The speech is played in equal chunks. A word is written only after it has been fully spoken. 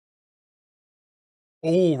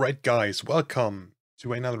Alright guys, welcome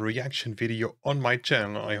to another reaction video on my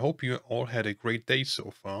channel. I hope you all had a great day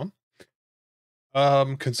so far.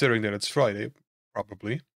 Considering that it's Friday,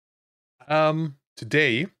 probably.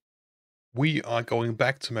 Today we are going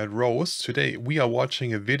back to Mad Rose. Today we are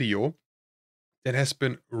watching a video that has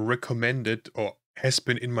been recommended or has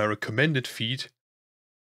been in my recommended feed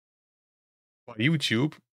by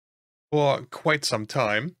YouTube for quite some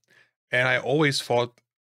time. And I always thought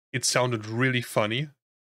it sounded really funny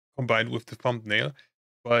combined with the thumbnail.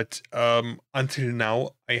 But until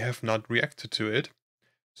now, I have not reacted to it.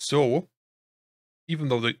 So, even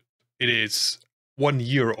though it is 1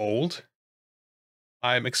 year old,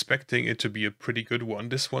 I'm expecting it to be a pretty good one.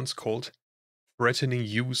 This one's called Threatening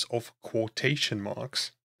Use of Quotation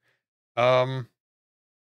Marks. As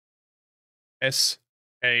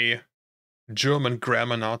a German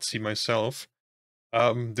grammar Nazi myself,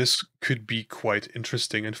 this could be quite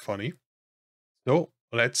interesting and funny. So,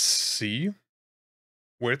 let's see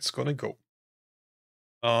where it's gonna go.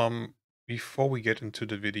 Before we get into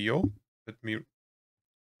the video, I think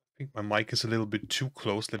my mic is a little bit too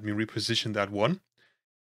close. Let me reposition that one.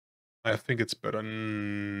 I think it's better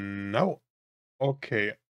now.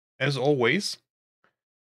 Okay, as always,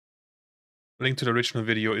 link to the original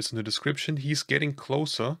video is in the description. He's getting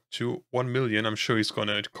closer to 1 million. I'm sure he's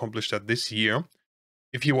gonna accomplish that this year.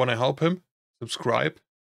 If you want to help him, subscribe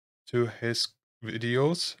to his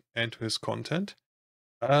videos and to his content.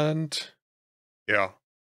 And yeah,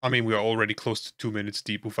 I mean, we are already close to 2 minutes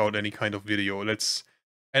deep without any kind of video.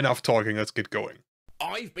 Enough talking, let's get going.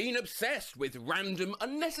 I've been obsessed with random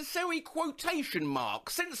unnecessary quotation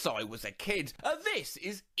marks since I was a kid. This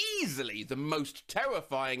is easily the most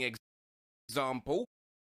terrifying example.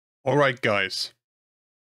 Alright guys.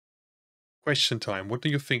 Question time. What do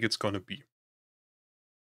you think it's gonna be?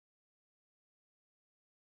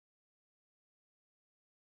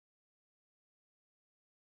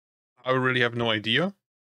 I really have no idea.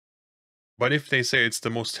 But if they say it's the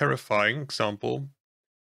most terrifying example,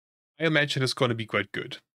 I imagine it's gonna be quite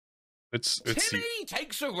good. Let's Timmy see.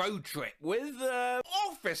 takes a road trip with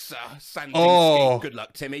Officer Sandinsky. Oh. Good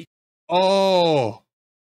luck, Timmy. Oh.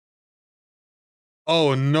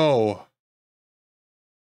 Oh no.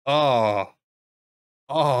 Ah.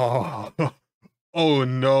 Oh. Oh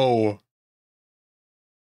no.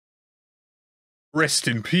 Rest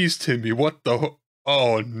in peace, Timmy. What the?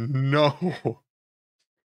 Oh no.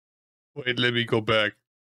 Wait, let me go back.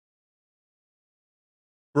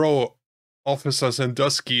 Bro, Officer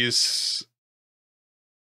Sandusky is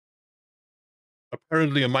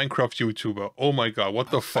apparently a Minecraft YouTuber. Oh my god,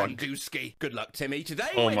 what the fuck? Sandusky. Good luck, Timmy. Today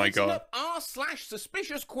Oh we're my hitting god. up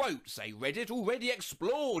r/suspicious quotes, a Reddit already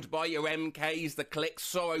explored by your MKs, the Clicks,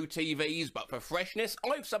 Sorrow TVs, but for freshness,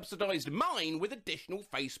 I've subsidised mine with additional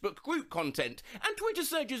Facebook group content and Twitter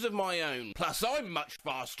searches of my own. Plus, I'm much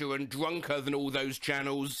faster and drunker than all those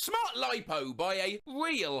channels. Smart Lipo by a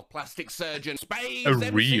real plastic surgeon. Spades,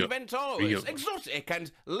 MC real Ventaras, exotic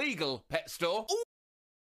and legal pet store.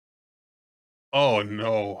 Oh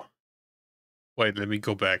no. Wait, let me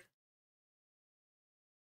go back.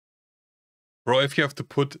 Bro, if you have to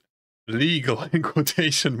put legal in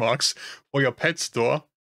quotation marks for your pet store,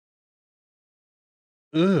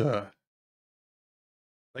 ugh.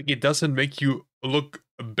 Like, it doesn't make you look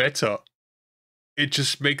better. It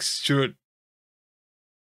just makes you...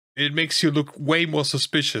 It makes you look way more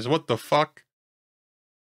suspicious. What the fuck?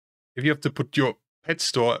 If you have to put your pet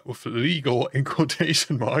store with legal in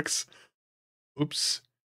quotation marks... Oops.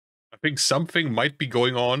 I think something might be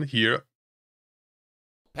going on here.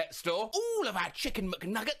 Pet store. All of our chicken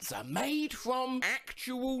McNuggets are made from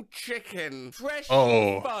actual chicken. Fresh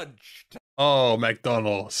fudge. Oh,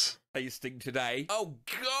 McDonald's. Tasting today. Oh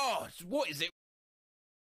god, what is it?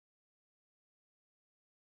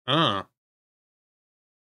 The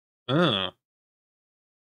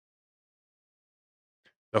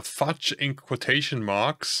fudge in quotation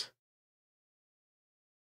marks,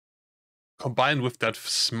 combined with that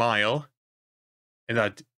smile and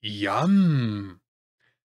that yum.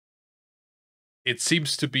 It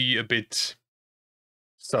seems to be a bit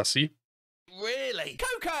sussy. Really?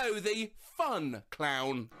 Coco, the fun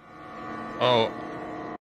clown. Oh.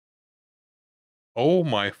 Oh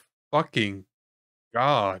my fucking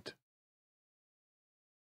god.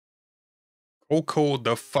 Coco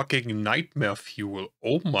the fucking nightmare fuel.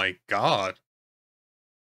 Oh my god.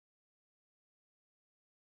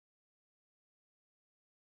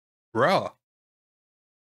 Bruh.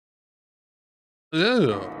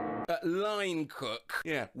 Ugh. Line cook.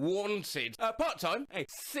 Yeah, wanted. Part-time. Hey,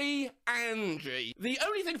 see Angie. The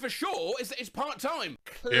only thing for sure is that it's part-time.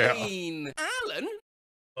 Clean. Yeah. Alan?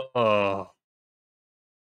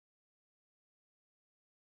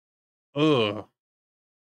 Ugh.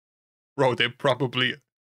 Bro, they probably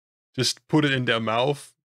just put it in their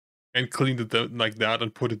mouth and cleaned it like that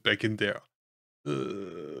and put it back in there.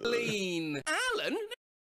 Lean. Alan?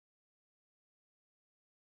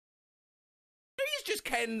 He's just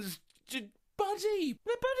Ken's buddy.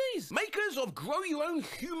 They're buddies. Makers of Grow Your Own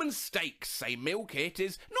Human Steaks say meal kit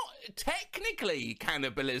is not technically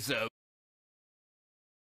cannibalism.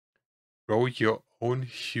 Grow your own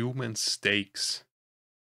human steaks.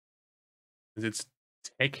 It's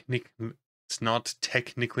not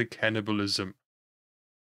technically cannibalism.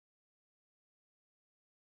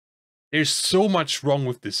 There's so much wrong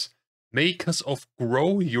with this. Makers of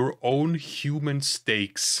Grow Your Own Human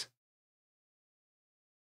Steaks.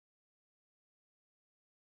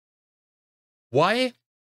 Why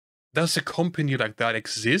does a company like that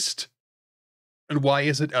exist? And why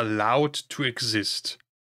is it allowed to exist?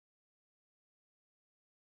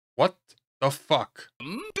 What the fuck?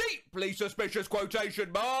 Deeply suspicious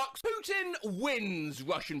quotation marks. Putin wins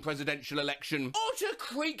Russian presidential election. Otter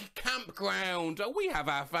Creek Campground. We have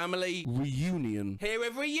our family reunion here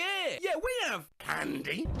every year. Yeah, we have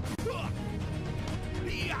candy.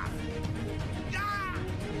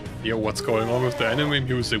 Yo, what's going on with the anime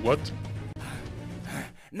music? What?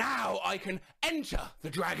 Now I can enter the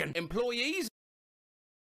dragon. Employees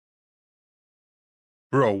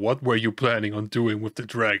Bro, what were you planning on doing with the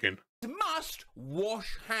dragon? must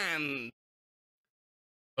wash hands.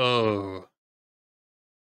 Ugh.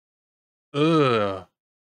 Ugh.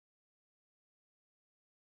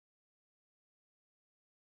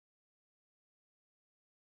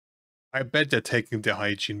 I bet they're taking their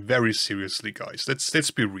hygiene very seriously, guys.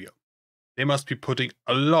 Let's be real. They must be putting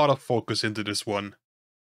a lot of focus into this one.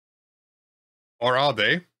 Or are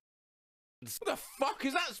they? What the fuck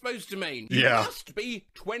is that supposed to mean? Yeah. You must be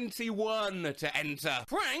 21 to enter.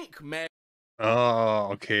 Frank, Mary. Oh,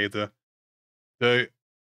 okay. The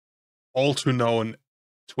all too known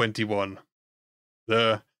 21.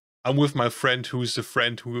 I'm with my friend who's a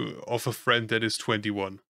friend of a friend that is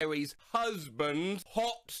 21. Mary's husband,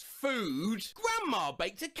 hot food. Grandma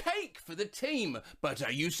baked a cake for the team, but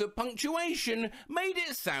her use of punctuation made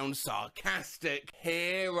it sound sarcastic.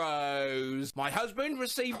 Heroes. My husband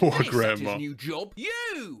received Poor this at grandma. his new job.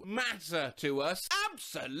 You matter to us.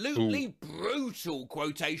 Absolutely brutal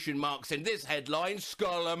quotation marks in this headline.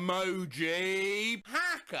 Skull emoji.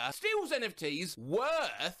 Hacker steals NFTs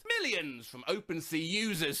worth millions from OpenSea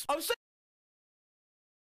users.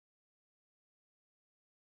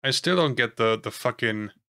 I still don't get the fucking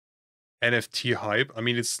NFT hype. I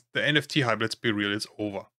mean, it's the NFT hype, let's be real, it's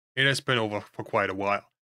over. It has been over for quite a while.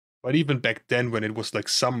 But even back then when it was like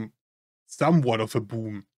somewhat of a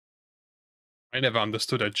boom, I never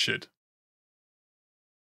understood that shit.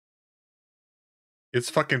 It's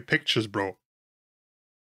fucking pictures, bro.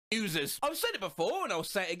 Users. I've said it before and I'll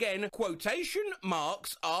say it again. Quotation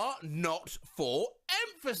marks are not for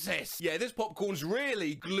emphasis. Yeah, this popcorn's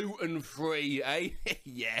really gluten-free, eh?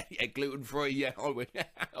 yeah, gluten-free, yeah.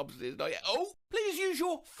 Obviously it's not yet. Oh, please use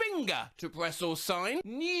your finger to press or sign.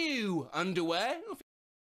 New underwear.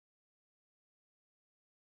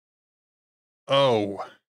 Oh.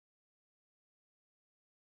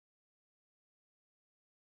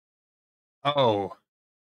 Oh.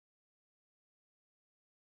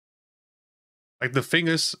 Like, the thing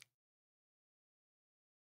is,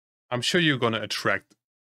 I'm sure you're gonna attract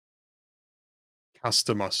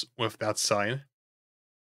customers with that sign.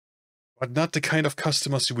 But not the kind of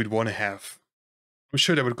customers you would want to have. I'm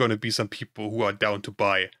sure there were gonna be some people who are down to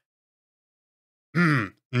buy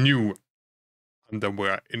new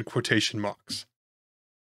underwear in quotation marks.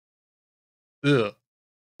 Ugh.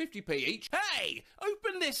 50p each. Hey,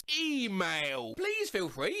 open this email. Please feel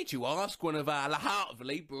free to ask one of our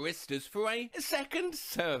lovely baristas for a second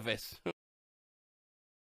service.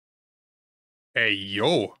 Hey,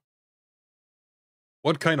 yo.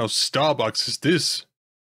 What kind of Starbucks is this?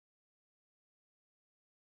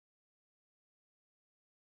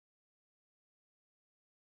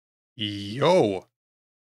 Yo.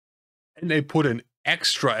 And they put an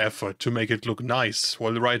extra effort to make it look nice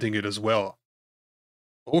while writing it as well.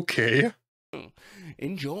 Okay.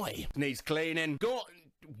 Enjoy. Needs cleaning. Got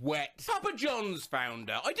wet. Papa John's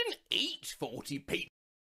founder. I didn't eat 40 pizzas.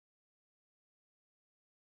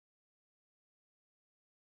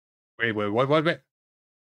 Wait.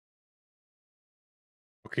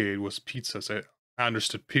 Okay, it was pizzas. I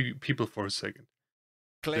understood people for a second.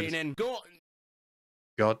 Cleaning.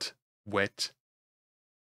 Got wet.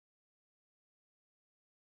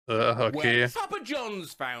 Okay. Wet. Papa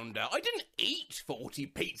John's founder. I didn't eat 40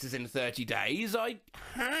 pizzas in 30 days. I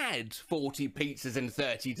had 40 pizzas in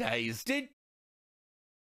 30 days. Did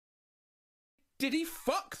Did he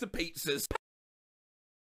fuck the pizzas?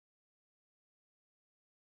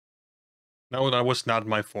 No, that was not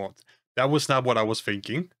my fault. That was not what I was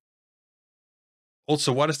thinking.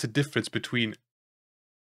 Also, what is the difference between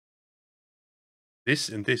this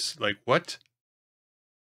and this? Like, what?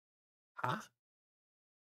 Huh?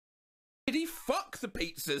 Did he fuck the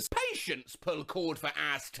pizzas? Patience, pull cord for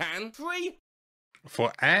Astan. 3.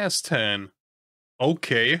 For Astan.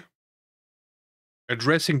 Okay.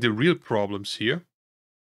 Addressing the real problems here.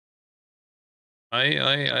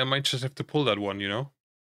 I might just have to pull that one, you know?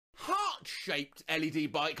 Heart-shaped LED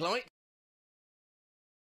bike light.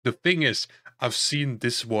 The thing is, I've seen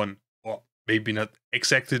this one, or maybe not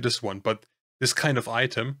exactly this one, but this kind of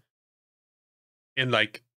item in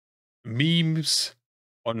like memes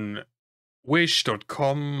on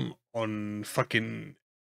wish.com, on fucking,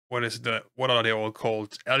 what are they all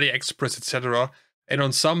called? AliExpress, etc. And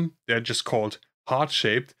on some, they're just called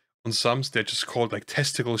heart-shaped. On some, they're just called like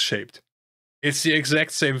testicle-shaped. It's the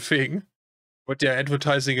exact same thing, but they're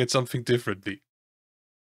advertising it something differently.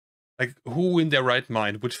 Like, who in their right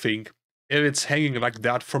mind would think, if it's hanging like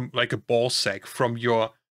that from like a ball sack from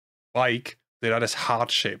your bike, that is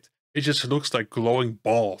heart-shaped? It just looks like glowing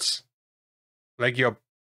balls. Like your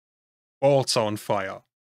balls are on fire.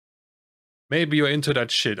 Maybe you're into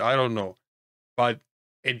that shit, I don't know. But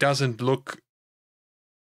it doesn't look...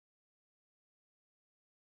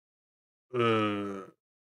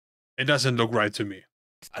 it doesn't look right to me.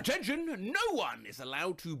 Attention, no one is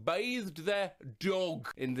allowed to bathe their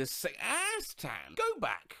dog in this Astan. Go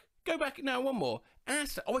back. Go back now, one more.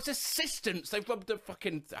 Astan. Oh, it's assistants. They've rubbed the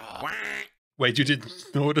fucking... Wait, you didn't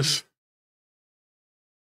notice?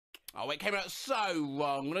 Oh, it came out so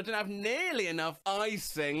wrong, and I didn't have nearly enough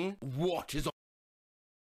icing. What is...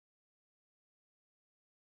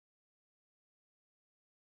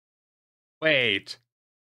 Wait.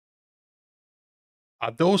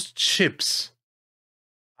 Are those chips?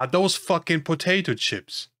 Are those fucking potato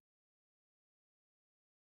chips?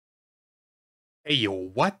 Hey, yo,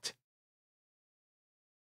 what?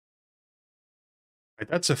 Wait,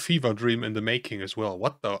 that's a fever dream in the making as well.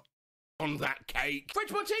 What the... on that cake?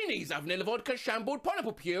 French martinis have vanilla vodka, shambled,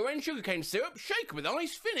 pineapple puree, and sugarcane syrup, shaken with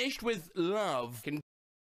ice, finished with love.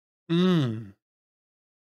 Mmm.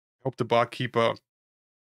 Hope the barkeeper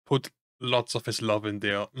put lots of his love in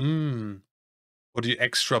there. Mmm. For the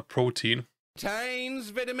extra protein. Contains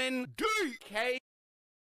vitamin D.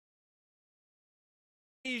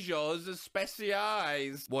 Queijos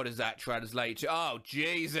speciais. What does that translate to? Oh,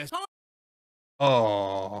 Jesus.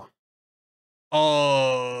 Oh.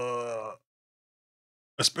 Oh.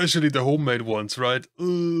 Especially the homemade ones, right?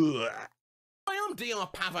 Ugh. I am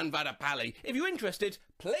Dr. Pavan Vadapalli. If you're interested,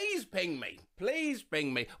 please ping me. Please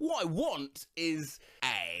ping me. What I want is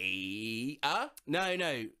a... No.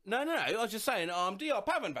 I was just saying, I'm Dr.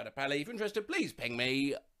 Pavan Vadapalli. If you're interested, please ping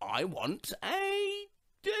me. I want a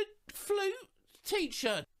flute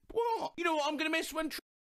teacher. What? You know what I'm going to miss when...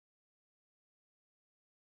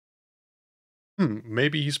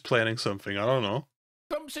 Maybe he's planning something. I don't know.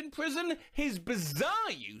 Trump's in prison, his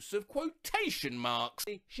bizarre use of quotation marks.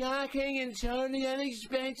 Shocking and totally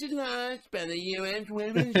unexpected loss by the U.S.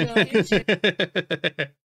 Women's Championship.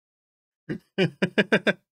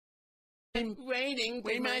 Rating,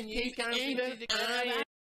 we must keep confident.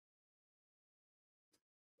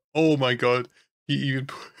 Oh my god. He even...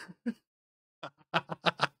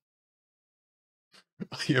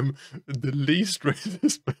 I am the least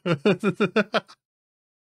racist person.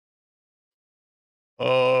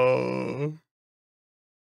 Oh.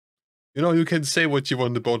 You know, you can say what you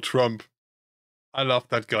want about Trump. I love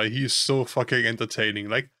that guy. He is so fucking entertaining.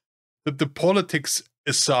 Like, the politics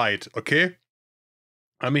aside, okay?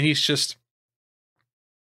 I mean, he's just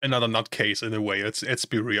another nutcase in a way. Let's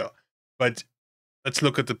be real. But let's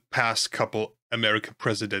look at the past couple American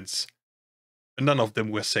presidents. None of them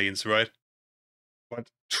were saints, right? But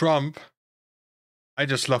Trump, I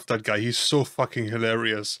just love that guy. He's so fucking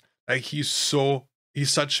hilarious. Like, he's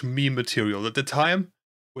such meme material. At the time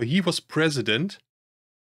where he was president,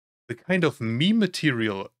 the kind of meme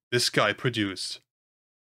material this guy produced,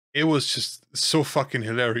 it was just so fucking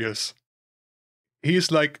hilarious. He's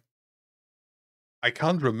like, I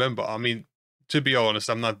can't remember. I mean, to be honest,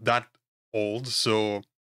 I'm not that old, so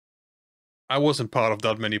I wasn't part of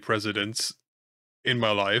that many presidents in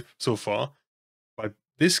my life so far. But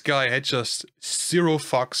this guy had just zero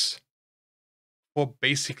fucks for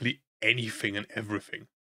basically anything and everything.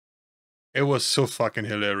 It was so fucking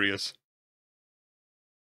hilarious.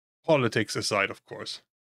 Politics aside, of course.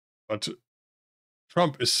 But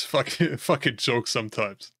Trump is fucking joke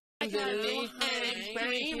sometimes.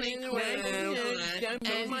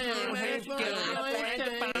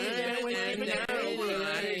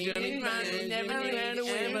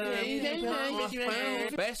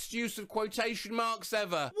 Best use of quotation marks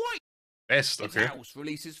ever. White Best, okay. House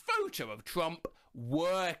releases photo of Trump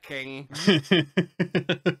working.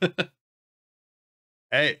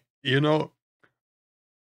 Hey, you know,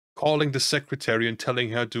 calling the secretary and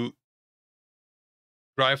telling her to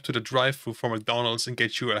drive to the drive-thru for McDonald's and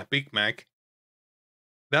get you a Big Mac,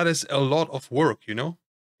 that is a lot of work, you know?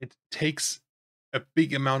 It takes a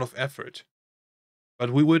big amount of effort.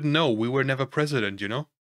 But we wouldn't know. We were never president, you know?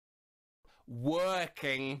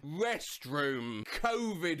 Working, restroom,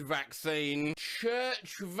 COVID vaccine,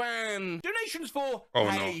 church van, donations for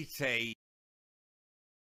Haiti.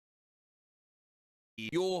 No.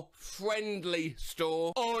 Your friendly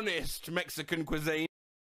store, honest Mexican cuisine.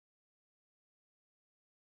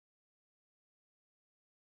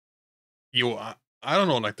 I don't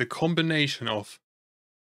know, like the combination of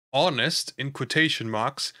honest, in quotation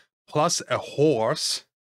marks, plus a horse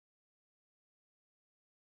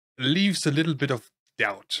leaves a little bit of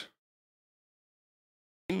doubt.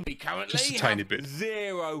 We currently just a tiny bit.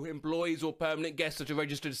 0 employees or permanent guests that are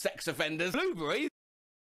registered sex offenders. Blueberries.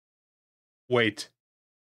 Wait.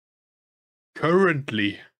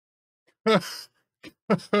 Currently.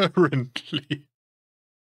 Currently.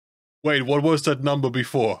 Wait, what was that number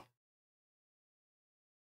before?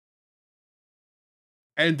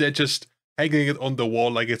 And they're just hanging it on the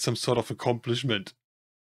wall like it's some sort of accomplishment.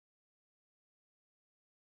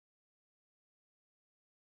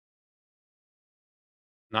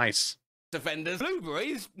 Nice. Offenders.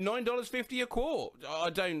 Blueberries, $9.50 a quart. I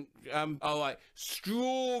don't, alright.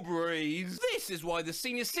 Strawberries. This is why the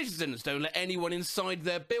senior citizens don't let anyone inside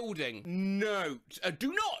their building. Note,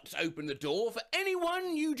 do not open the door for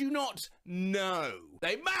anyone you do not know.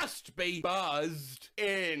 They must be buzzed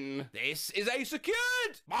in. This is a secured.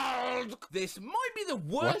 This might be the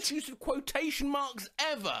worst use of quotation marks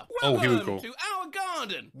ever. Welcome here we go. to our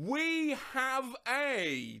garden. We have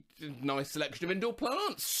a nice selection of indoor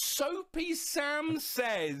plants. Soapy Sam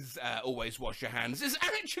says, always wash your hands, is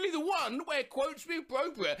actually the one where quotes be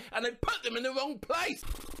appropriate and they put them in the wrong place.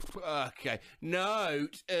 Okay.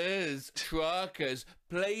 Note is truckers,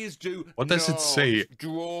 please do what does it say?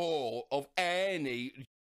 Draw of any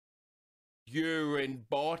urine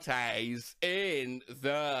bodies in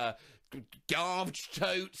the garbage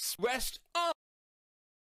totes. Rest up.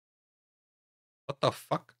 What the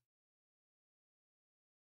fuck?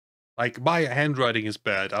 Like, my handwriting is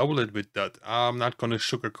bad. I will admit that. I'm not gonna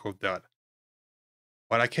sugarcoat that.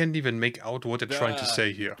 But I can't even make out what they're trying to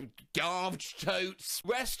say here. Garbage totes.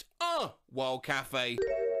 Rest Wild Cafe.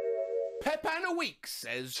 Pepana Weeks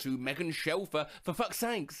says to Megan Shelfer, for fuck's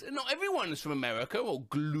sakes, not everyone is from America or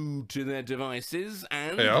glued to their devices,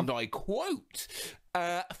 and I quote,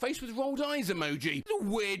 face with rolled eyes emoji. It's a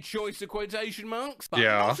weird choice of quotation marks, but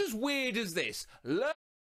not as weird as this. Learn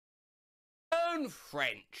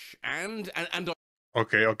French, and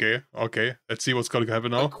Okay. Let's see what's gonna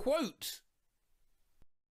happen now. Quote.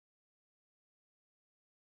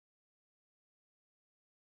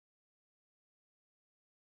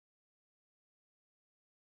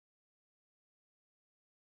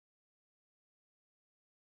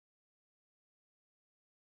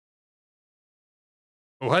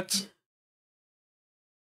 What?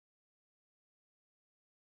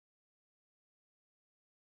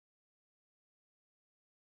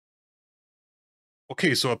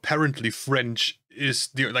 Okay, so apparently French is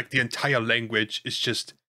the entire language is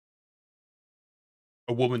just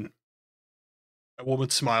a woman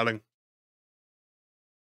smiling.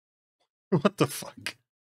 What the fuck?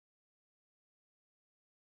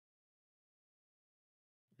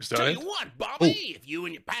 Is that Tell it? you what, Bobby, if you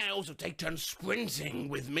and your pals will take turns sprinting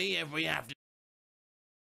with me every afternoon,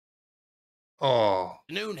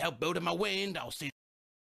 help build up my wind, I'll see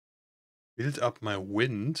build up my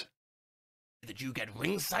wind? that you get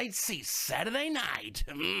ringside seats Saturday night.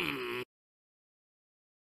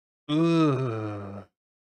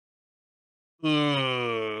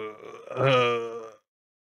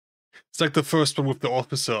 It's like the first one with the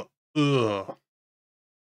officer.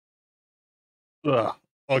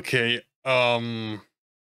 Okay.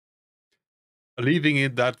 Leaving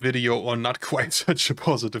in that video on not quite such a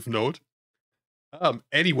positive note.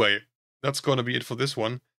 Anyway, that's gonna be it for this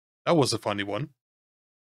one. That was a funny one.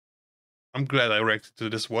 I'm glad I reacted to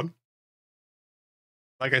this one.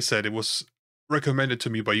 Like I said, it was recommended to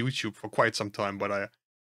me by YouTube for quite some time, but I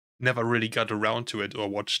never really got around to it or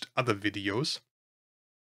watched other videos.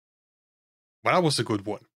 But that was a good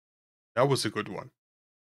one.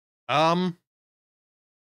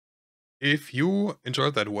 If you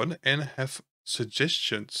enjoyed that one and have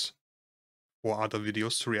suggestions for other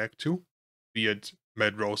videos to react to, be it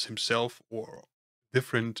Mad Rose himself or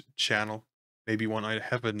different channel, maybe one I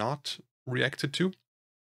haven't not reacted to.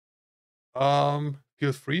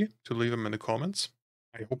 Feel free to leave them in the comments.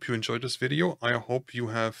 I hope you enjoyed this video. I hope you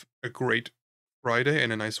have a great Friday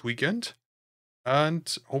and a nice weekend.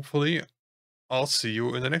 And hopefully I'll see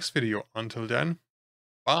you in the next video. Until then,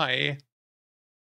 bye!